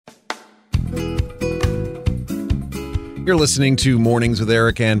You're listening to Mornings with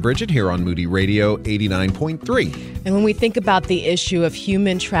Eric and Bridget here on Moody Radio 89.3. And when we think about the issue of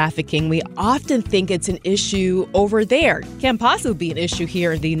human trafficking, we often think it's an issue over there. Can't possibly be an issue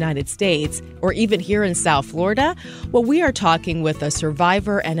here in the United States or even here in South Florida. Well, we are talking with a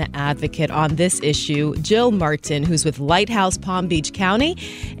survivor and an advocate on this issue, Jill Martin, who's with Lighthouse Palm Beach County.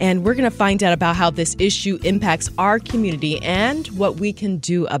 And we're going to find out about how this issue impacts our community and what we can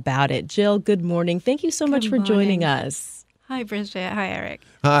do about it. Jill, good morning. Thank you so much for joining us. Hi, Bridget. Hi, Eric.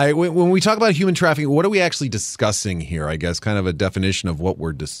 Hi. When we talk about human trafficking, what are we actually discussing here? I guess kind of a definition of what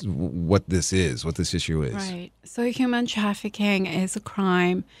this issue is. Right. So human trafficking is a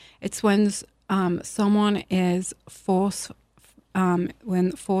crime. It's when someone is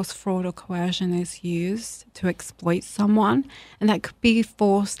when force, fraud, or coercion is used to exploit someone, and that could be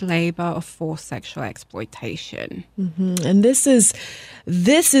forced labor or forced sexual exploitation. Mm-hmm. And this is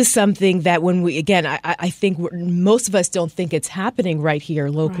something that when we, again, I think most of us don't think it's happening right here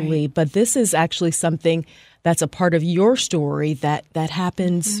locally, right. But this is actually something that's a part of your story that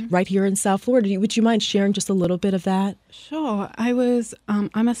happens right here in South Florida. Would you mind sharing just a little bit of that? Sure.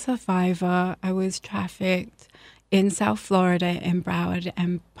 I'm a survivor. I was trafficked in South Florida, in Broward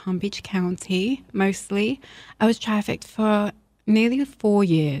and Palm Beach County, mostly. I was trafficked for nearly 4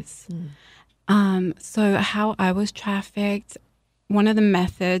 years. So how I was trafficked, one of the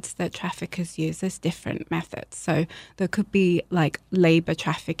methods that traffickers use is different methods. So there could be like labor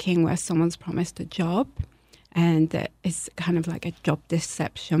trafficking where someone's promised a job, and it's kind of like a job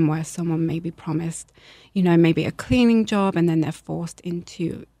deception where someone may be promised, maybe a cleaning job, and then they're forced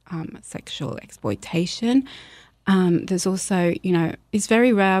into sexual exploitation. There's also, it's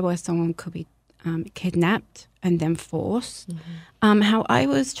very rare where someone could be kidnapped and then forced. Mm-hmm. How I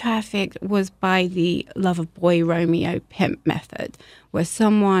was trafficked was by the lover boy Romeo pimp method, where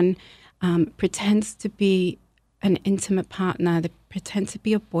someone pretends to be an intimate partner, they pretend to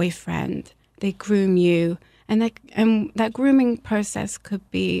be a boyfriend, they groom you, and that grooming process could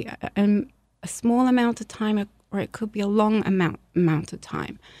be a small amount of time, or it could be a long amount of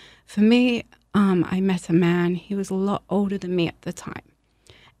time. For me, I met a man. He was a lot older than me at the time.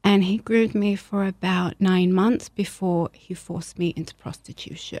 And he groomed me for about 9 months before he forced me into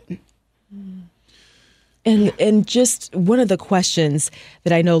prostitution. And just one of the questions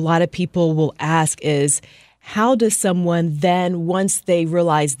that I know a lot of people will ask is, how does someone then, once they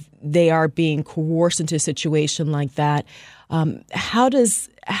realize they are being coerced into a situation like that, how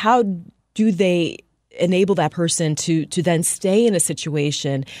do they enable that person to then stay in a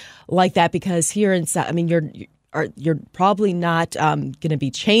situation like that? Because here in South, you're probably not going to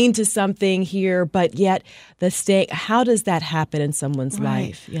be chained to something here, but yet how does that happen in someone's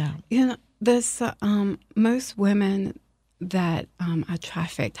life? Yeah. There's most women that are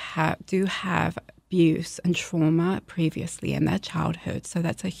trafficked do have abuse and trauma previously in their childhood, so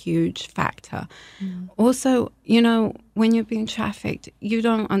that's a huge factor. Also, when you're being trafficked, you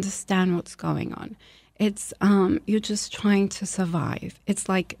don't understand what's going on. It's you're just trying to survive. It's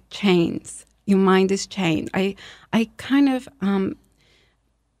like chains. Your mind is chained. I kind of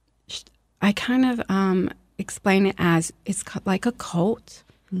explain it as it's like a cult,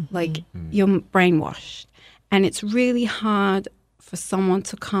 like you're brainwashed, and it's really hard for someone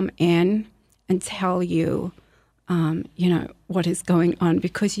to come in and tell you, what is going on,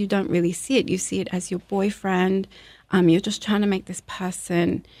 because you don't really see it. You see it as your boyfriend. You're just trying to make this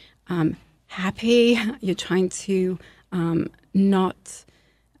person happy. You're trying to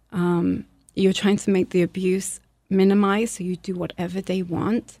you're trying to make the abuse minimized, so you do whatever they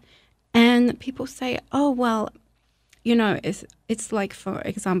want. And people say, oh, well, it's like, for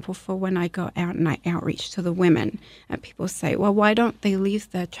example, for when I go out and I outreach to the women, and people say, well, why don't they leave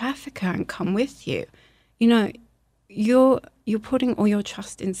their trafficker and come with you? You're putting all your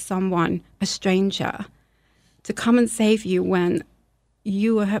trust in someone, a stranger, to come and save you when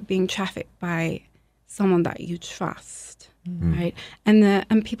you are being trafficked by someone that you trust, right?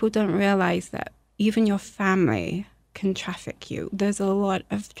 And people don't realize that even your family can traffic you. There's a lot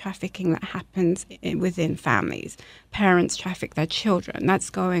of trafficking that happens within families. Parents traffic their children. That's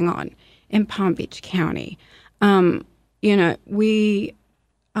going on in Palm Beach County. We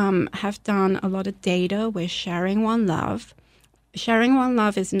have done a lot of data with Sharing One Love. Sharing One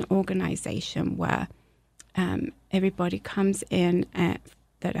Love is an organization where everybody comes in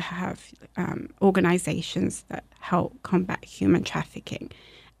that have organizations that help combat human trafficking.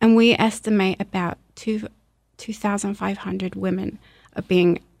 And we estimate about 2,500 women are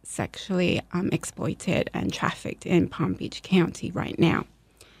being sexually exploited and trafficked in Palm Beach County right now.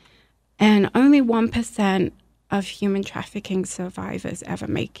 And only 1% of human trafficking survivors ever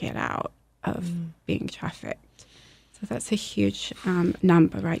make it out of being trafficked. So that's a huge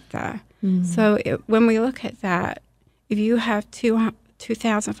number right there. So when we look at that, if you have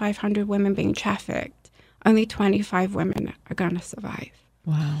 2,500 women being trafficked, only 25 women are going to survive.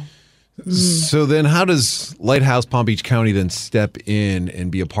 Wow. So then how does Lighthouse Palm Beach County then step in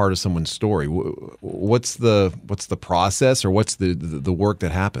and be a part of someone's story? What's the process, or what's the work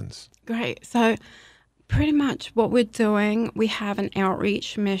that happens? Great. So pretty much what we're doing, we have an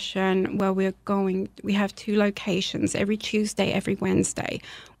outreach mission where we have 2 locations every Tuesday, every Wednesday.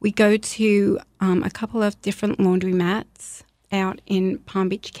 We go to a couple of different laundromats out in Palm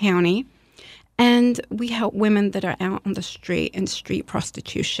Beach County, and we help women that are out on the street in street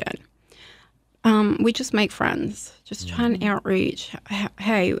prostitution. We just make friends, just try and outreach.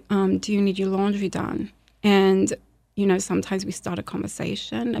 Hey, do you need your laundry done? And sometimes we start a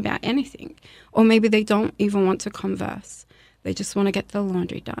conversation about anything. Or maybe they don't even want to converse. They just want to get the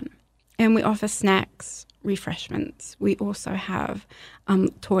laundry done. And we offer snacks, refreshments. We also have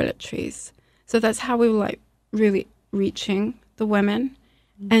toiletries. So that's how we were really reaching the women.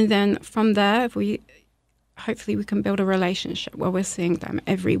 And then from there, hopefully we can build a relationship where we're seeing them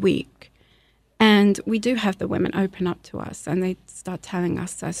every week. And we do have the women open up to us, and they start telling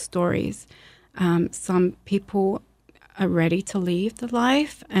us their stories. Some people are ready to leave the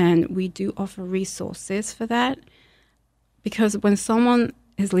life, and we do offer resources for that. Because when someone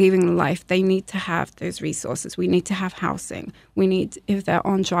is leaving the life, they need to have those resources. We need to have housing. If they're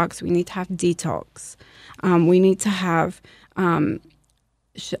on drugs, we need to have detox. We need to have,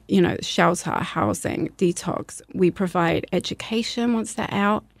 shelter, housing, detox. We provide education once they're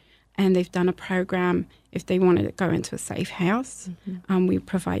out, and they've done a program. If they want to go into a safe house, we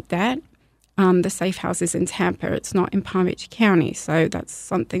provide that. The safe house is in Tampa. It's not in Palm Beach County, so that's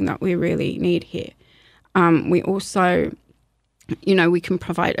something that we really need here. We also, we can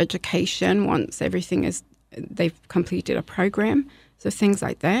provide education once they've completed a program. So things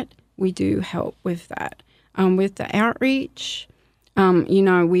like that, we do help with that. With the outreach,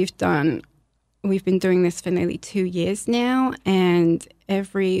 we've been doing this for nearly 2 years now, and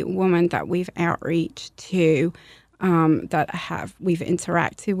every woman that we've outreached to, we've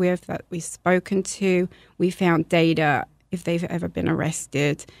interacted with, that we've spoken to, we found data if they've ever been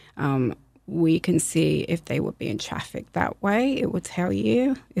arrested. We can see if they were being trafficked that way. It will tell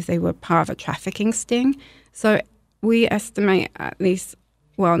you if they were part of a trafficking sting. So we estimate at least,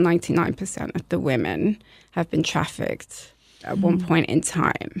 99% of the women have been trafficked at one point in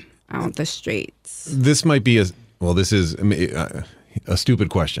time on the streets. This might be this is a stupid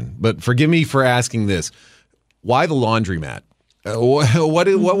question, but forgive me for asking this. Why the laundromat?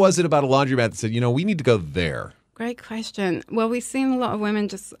 What was it about a laundromat that said, we need to go there? Great question. Well, we've seen a lot of women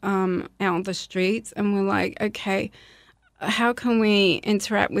just out on the streets, and we're like, okay, how can we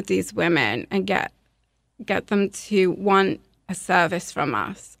interact with these women and get them to want a service from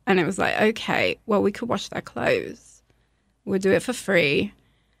us? And it was like, okay, well, we could wash their clothes. We'll do it for free.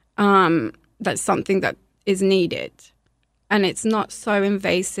 That's something that is needed. And it's not so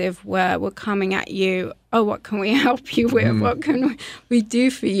invasive where we're coming at you, oh, what can we help you with? What can we do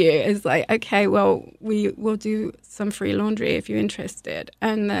for you? It's like, okay, well, we will do some free laundry if you're interested.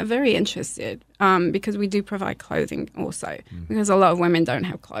 And they're very interested because we do provide clothing also, because a lot of women don't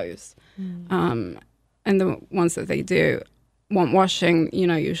have clothes. And the ones that they do want washing,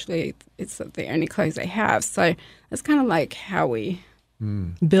 usually it's the only clothes they have. So that's kind of like how we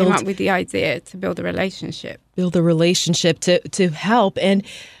came up with the idea to build a relationship. Build a relationship to help. And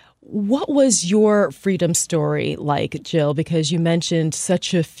what was your freedom story like, Jill? Because you mentioned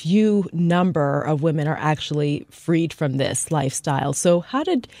such a few number of women are actually freed from this lifestyle. So how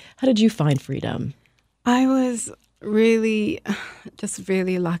did you find freedom? I was really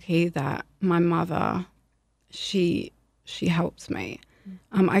lucky that my mother, she helped me.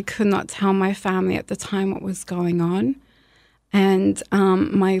 I could not tell my family at the time what was going on. And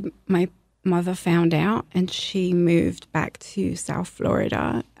my mother found out, and she moved back to South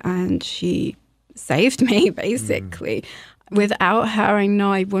Florida, and she saved me, basically. Without her, I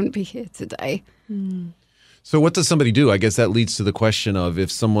know I wouldn't be here today. So what does somebody do? I guess that leads to the question of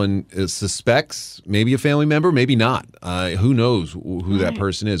if someone suspects, maybe a family member, maybe not. Who knows who that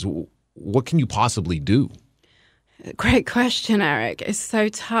person is? What can you possibly do? Great question, Eric. It's so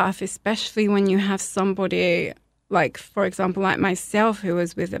tough, especially when you have somebody like, for example, like myself, who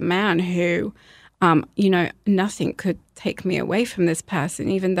was with a man who, nothing could take me away from this person,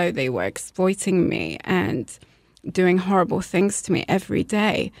 even though they were exploiting me and doing horrible things to me every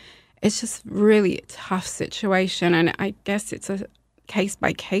day. It's just really a tough situation, and I guess it's a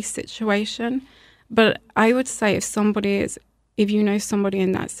case-by-case situation. But I would say if somebody is if you know somebody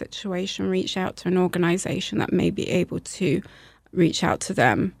in that situation, reach out to an organization that may be able to reach out to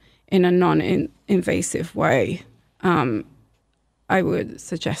them in a non-invasive way. I would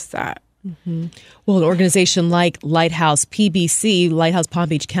suggest that. Mm-hmm. Well, an organization like Lighthouse PBC, Lighthouse Palm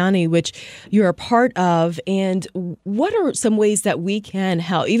Beach County, which you're a part of, and what are some ways that we can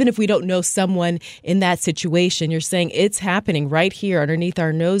help, even if we don't know someone in that situation? You're saying it's happening right here underneath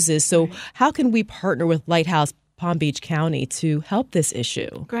our noses. So how can we partner with Lighthouse Palm Beach County to help this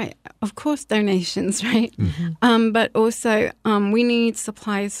issue? Great. Of course, donations, right? But also we need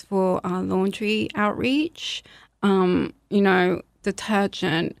supplies for our laundry outreach,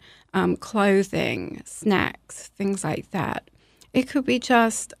 detergent, clothing, snacks, things like that. It could be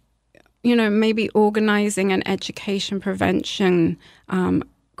just, maybe organizing an education prevention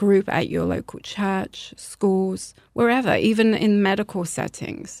group at your local church, schools, wherever, even in medical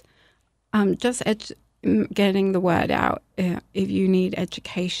settings. Just getting the word out. If you need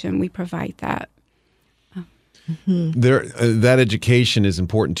education, we provide that. That education is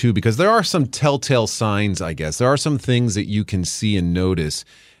important too, because there are some telltale signs, I guess. There are some things that you can see and notice,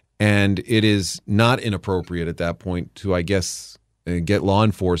 and it is not inappropriate at that point to, I guess, get law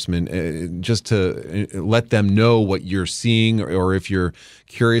enforcement just to let them know what you're seeing, or if you're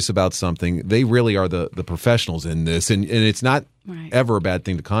curious about something. They really are the professionals in this, and it's not ever a bad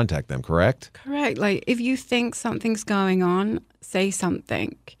thing to contact them, correct? Correct. Like, if you think something's going on, say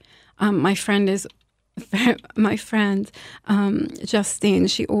something. My friend Justine,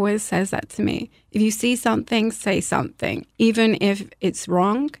 she always says that to me. If you see something, say something. Even if it's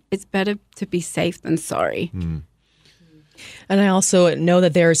wrong, it's better to be safe than sorry. And I also know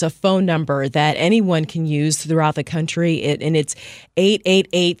that there's a phone number that anyone can use throughout the country, and it's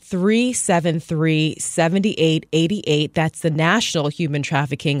 888-373-7888. That's the National Human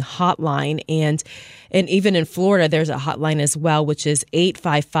Trafficking Hotline. And even in Florida, there's a hotline as well, which is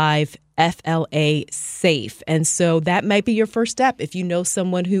 855-FLA-SAFE. And so that might be your first step if you know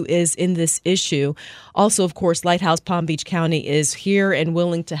someone who is in this issue. Also, of course, Lighthouse Palm Beach County is here and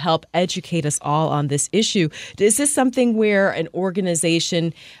willing to help educate us all on this issue. Is this something where an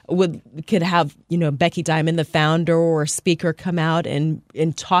organization could have, Becky Diamond, the founder or speaker, come out and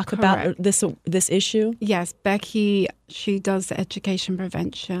talk about this issue? Yes, Becky, she does education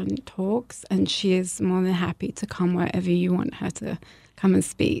prevention talks, and she is more than happy to come wherever you want her to come and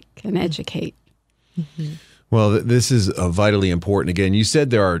speak and educate. Mm-hmm. Well, this is vitally important. Again, you said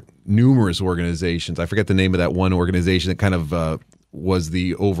there are numerous organizations. I forget the name of that one organization that kind of was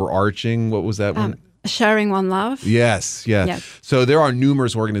the overarching. What was that one? Sharing One Love. Yes, yeah. Yes. So there are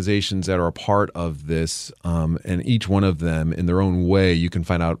numerous organizations that are a part of this, and each one of them, in their own way, you can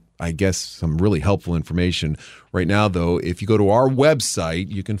find out, I guess, some really helpful information. Right now, though, if you go to our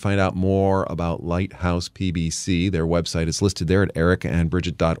website, you can find out more about Lighthouse PBC. Their website is listed there at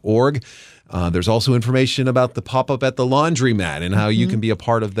ericaandbridget.org. There's also information about the pop-up at the laundromat and how you can be a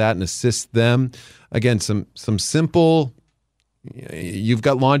part of that and assist them. Again, some simple. You've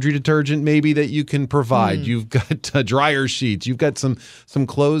got laundry detergent maybe that you can provide. You've got dryer sheets. You've got some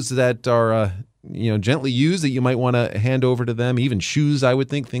clothes that are gently used that you might want to hand over to them. Even shoes, I would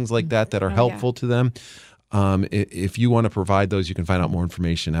think, things like that are helpful to them. If you want to provide those, you can find out more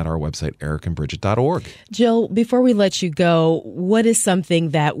information at our website, ericaandbridget.org. Jill, before we let you go, what is something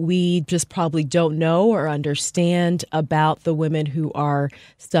that we just probably don't know or understand about the women who are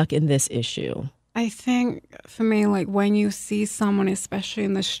stuck in this issue? I think for me, like, when you see someone, especially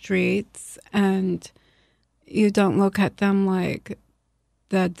in the streets, and you don't look at them like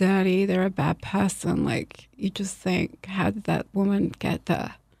they're dirty, they're a bad person, like, you just think, how did that woman get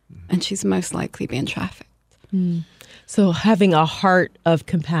there? And she's most likely being trafficked. So having a heart of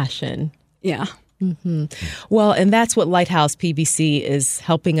compassion. Yeah. Mm-hmm. Well, and that's what Lighthouse PBC is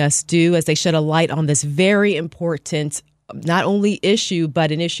helping us do as they shed a light on this very important not only issue,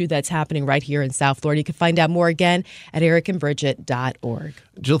 but an issue that's happening right here in South Florida. You can find out more again at ericaandbridget.org.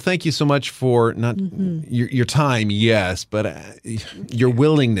 Jill, thank you so much for not your time, yes, but your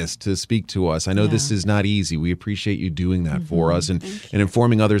willingness to speak to us. I know this is not easy. We appreciate you doing that for us and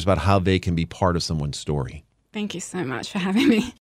informing others about how they can be part of someone's story. Thank you so much for having me.